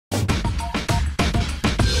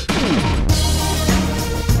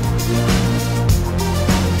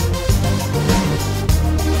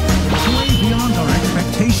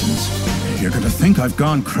I've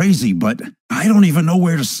gone crazy, but I don't even know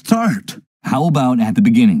where to start. How about at the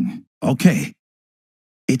beginning? Okay.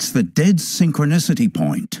 It's the dead synchronicity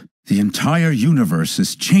point. The entire universe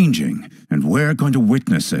is changing, and we're going to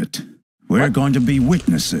witness it. We're going to be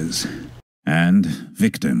witnesses. And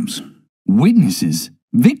victims. Witnesses?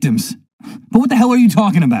 Victims? But what the hell are you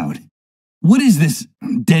talking about? What is this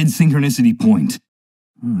dead synchronicity point?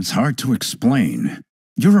 It's hard to explain.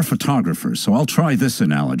 You're a photographer, so I'll try this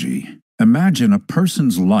analogy. Imagine a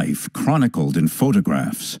person's life chronicled in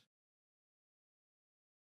photographs.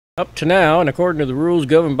 Up to now, and according to the rules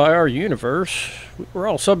governed by our universe, we're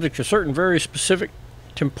all subject to certain very specific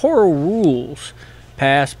temporal rules.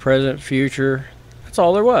 Past, present, future. That's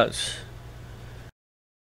all there was.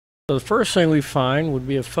 So the first thing we find would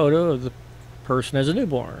be a photo of the person as a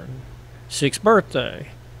newborn, 6th birthday,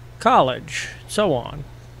 college, so on.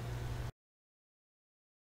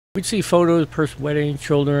 We'd see photos of the person, wedding,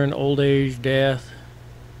 children, old age, death.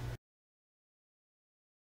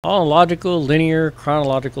 All in logical, linear,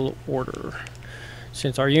 chronological order,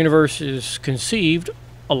 since our universe is conceived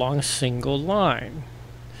along a single line.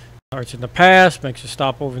 Starts in the past, makes a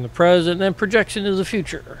stop over in the present, and then projects into the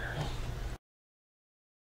future.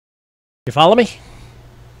 You follow me?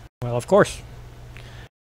 Well, of course.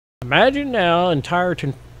 Imagine now entire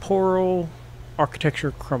temporal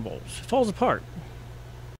architecture crumbles. It falls apart.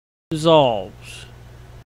 Dissolves.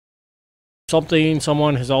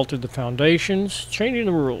 Someone has altered the foundations, changing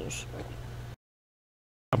the rules.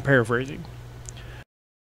 I'm paraphrasing.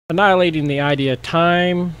 Annihilating the idea of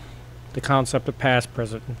time, the concept of past,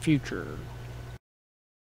 present, and future.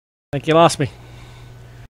 I think you lost me.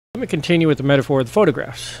 Let me continue with the metaphor of the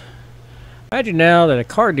photographs. Imagine now that a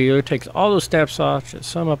car dealer takes all those snapshots that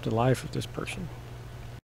sum up the life of this person.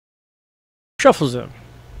 Shuffles them,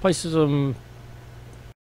 places them.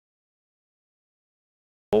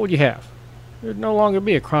 What would you have? There'd no longer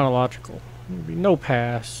be a chronological. There'd be no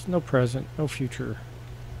past, no present, no future.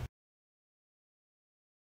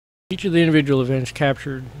 Each of the individual events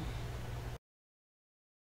captured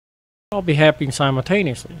all be happening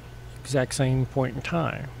simultaneously, exact same point in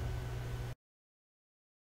time.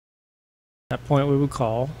 That point we would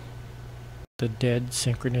call the dead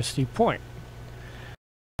synchronicity point.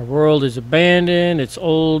 Our world is abandoned, its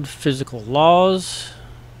old physical laws.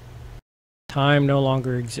 Time no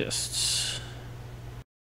longer exists.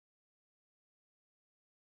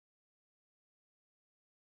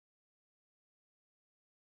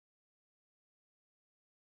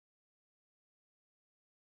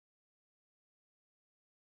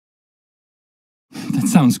 That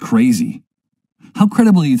sounds crazy. How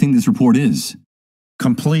credible do you think this report is?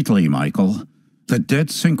 Completely, Michael. The dead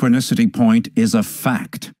synchronicity point is a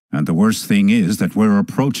fact, and the worst thing is that we're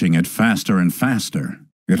approaching it faster and faster.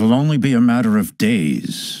 It'll only be a matter of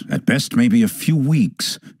days, at best maybe a few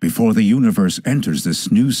weeks, before the universe enters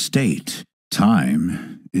this new state.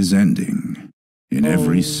 Time is ending, in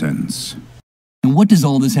every sense. And what does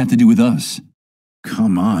all this have to do with us?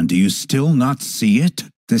 Come on, do you still not see it?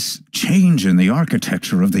 This change in the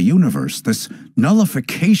architecture of the universe, this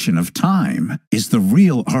nullification of time, is the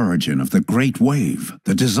real origin of the Great Wave,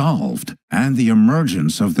 the dissolved, and the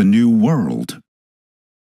emergence of the new world.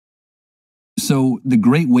 So, the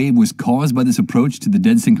Great Wave was caused by this approach to the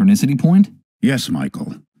dead synchronicity point? Yes,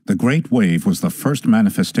 Michael. The Great Wave was the first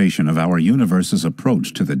manifestation of our universe's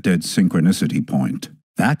approach to the dead synchronicity point.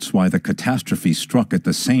 That's why the catastrophe struck at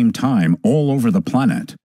the same time all over the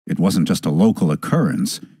planet. It wasn't just a local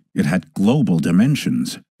occurrence. It had global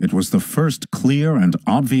dimensions. It was the first clear and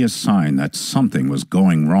obvious sign that something was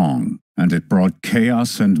going wrong. And it brought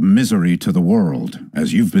chaos and misery to the world,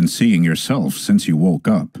 as you've been seeing yourself since you woke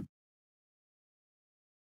up.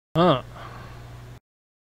 And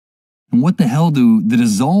what the hell do the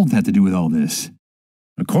dissolved have to do with all this?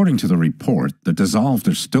 According to the report, the dissolved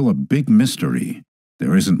are still a big mystery.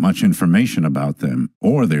 There isn't much information about them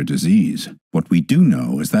or their disease. What we do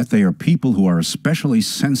know is that they are people who are especially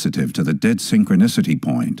sensitive to the dead synchronicity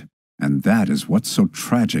point, and that is what's so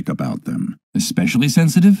tragic about them. Especially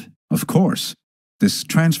sensitive? Of course. This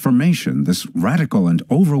transformation, this radical and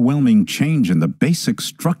overwhelming change in the basic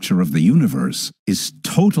structure of the universe, is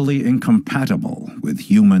totally incompatible with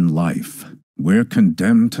human life. We're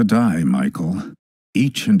condemned to die, Michael.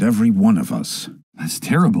 Each and every one of us. That's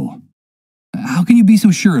terrible. How can you be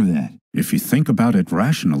so sure of that? If you think about it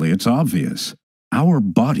rationally, it's obvious. Our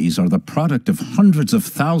bodies are the product of hundreds of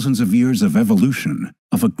thousands of years of evolution,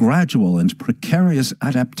 of a gradual and precarious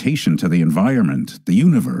adaptation to the environment, the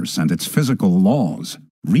universe, and its physical laws.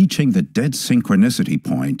 Reaching the dead synchronicity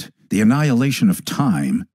point, the annihilation of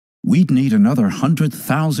time, we'd need another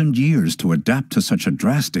 100,000 years to adapt to such a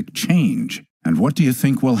drastic change. And what do you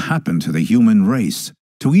think will happen to the human race,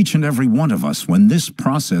 to each and every one of us when this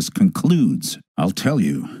process concludes? I'll tell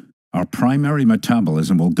you, our primary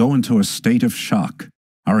metabolism will go into a state of shock.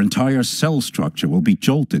 Our entire cell structure will be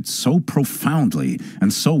jolted so profoundly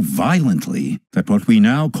and so violently that what we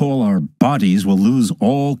now call our bodies will lose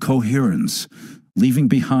all coherence, leaving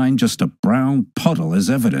behind just a brown puddle as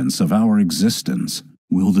evidence of our existence.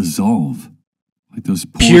 We'll dissolve, like those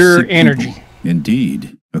poor Pure sick energy. people.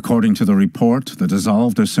 Indeed. According to the report, the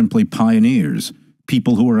dissolved are simply pioneers,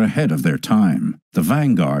 people who are ahead of their time, the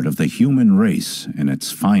vanguard of the human race in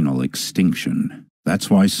its final extinction. That's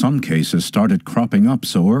why some cases started cropping up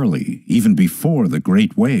so early, even before the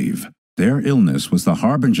Great Wave. Their illness was the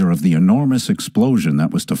harbinger of the enormous explosion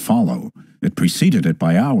that was to follow. It preceded it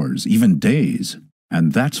by hours, even days.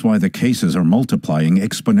 And that's why the cases are multiplying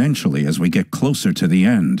exponentially as we get closer to the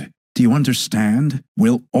end. Do you understand?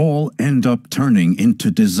 We'll all end up turning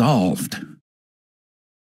into dissolved.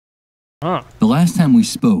 Huh. The last time we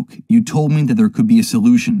spoke, you told me that there could be a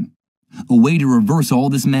solution. A way to reverse all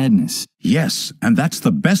this madness. Yes, and that's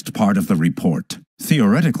the best part of the report.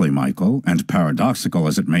 Theoretically, Michael, and paradoxical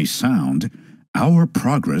as it may sound, our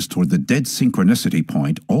progress toward the dead synchronicity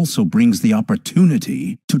point also brings the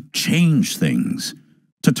opportunity to change things,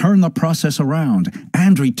 to turn the process around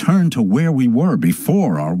and return to where we were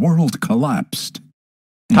before our world collapsed.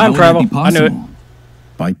 And Time how would that travel. be I knew it. possible?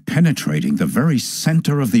 By penetrating the very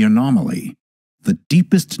center of the anomaly, the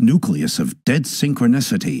deepest nucleus of dead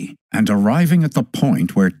synchronicity, and arriving at the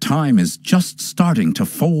point where time is just starting to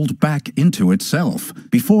fold back into itself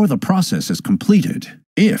before the process is completed.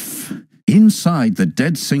 If, inside the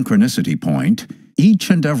dead synchronicity point, each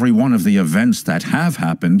and every one of the events that have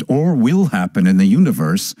happened or will happen in the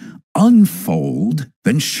universe unfold,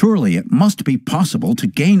 then surely it must be possible to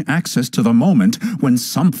gain access to the moment when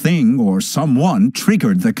something or someone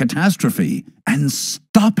triggered the catastrophe and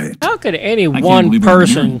stop it. How could any I can't one believe what I'm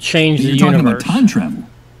person hearing. change the You're talking universe? about time travel.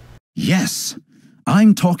 Yes,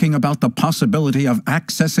 I'm talking about the possibility of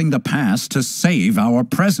accessing the past to save our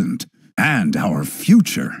present and our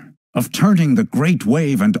future, of turning the Great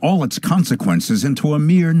Wave and all its consequences into a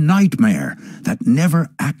mere nightmare that never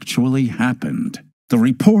actually happened. The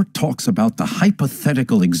report talks about the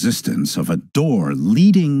hypothetical existence of a door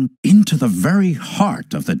leading into the very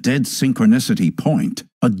heart of the dead synchronicity point,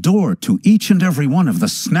 a door to each and every one of the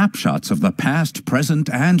snapshots of the past, present,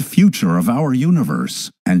 and future of our universe.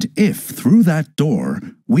 And if, through that door,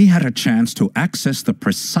 we had a chance to access the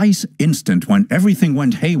precise instant when everything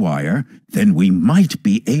went haywire, then we might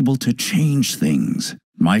be able to change things.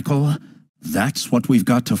 Michael, that's what we've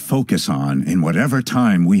got to focus on in whatever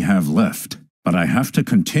time we have left. But I have to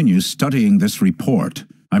continue studying this report.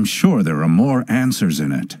 I'm sure there are more answers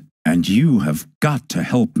in it, and you have got to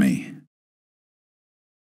help me.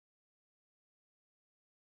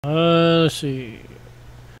 Let's see.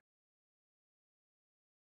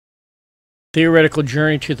 Theoretical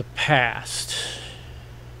journey to the past.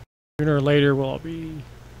 Sooner or later we'll all be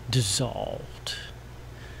dissolved.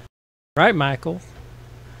 Right, Michael?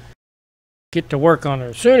 Get to work on it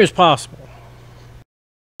as soon as possible.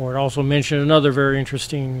 Or it also mentioned another very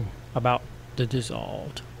interesting about the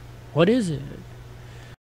dissolved. What is it?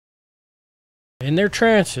 In their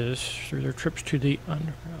trances, through their trips to the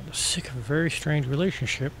underground, the sick of a very strange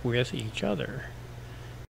relationship with each other.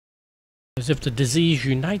 As if the disease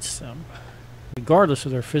unites them, regardless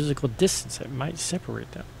of their physical distance that might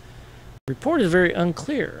separate them. The report is very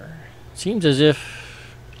unclear. It seems as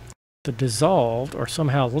if the dissolved are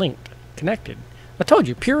somehow linked, connected. I told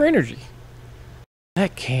you, pure energy.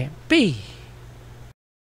 That can't be.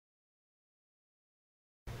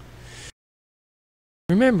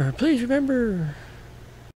 Remember, please remember.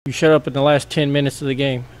 You shut up in the last 10 minutes of the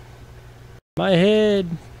game. My head.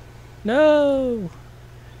 No.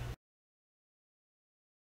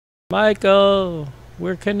 Michael,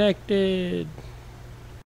 we're connected.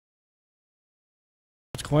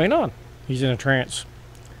 What's going on? He's in a trance.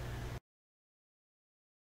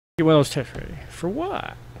 Get one of those tests ready. For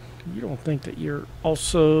what? You don't think that you're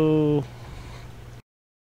also...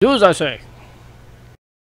 Do as I say.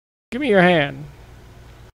 Give me your hand.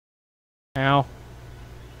 Now.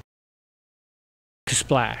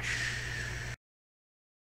 Splash.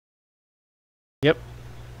 Yep.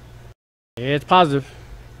 It's positive.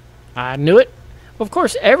 I knew it. Of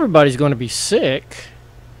course, everybody's going to be sick.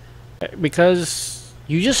 Because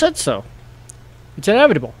you just said so. It's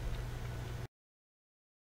inevitable.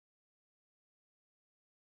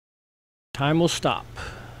 Time will stop.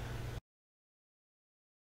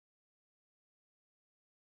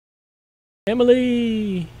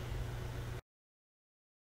 Emily!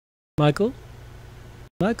 Michael?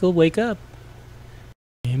 Michael, wake up.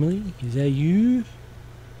 Emily, is that you? Is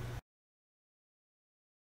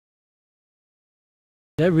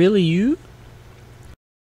that really you?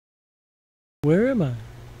 Where am I?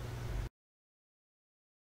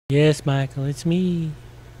 Yes, Michael, it's me.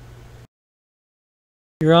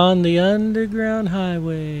 You're on the underground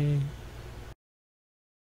highway.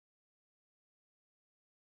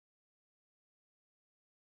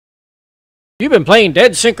 You've been playing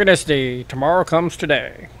Dead Synchronicity. Tomorrow comes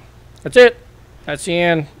today. That's it. That's the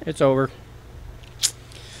end. It's over.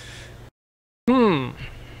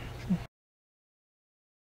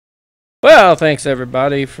 Well, thanks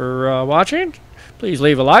everybody for watching. Please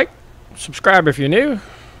leave a like. Subscribe if you're new.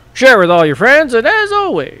 Share with all your friends. And as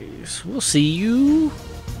always, we'll see you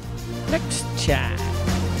next time.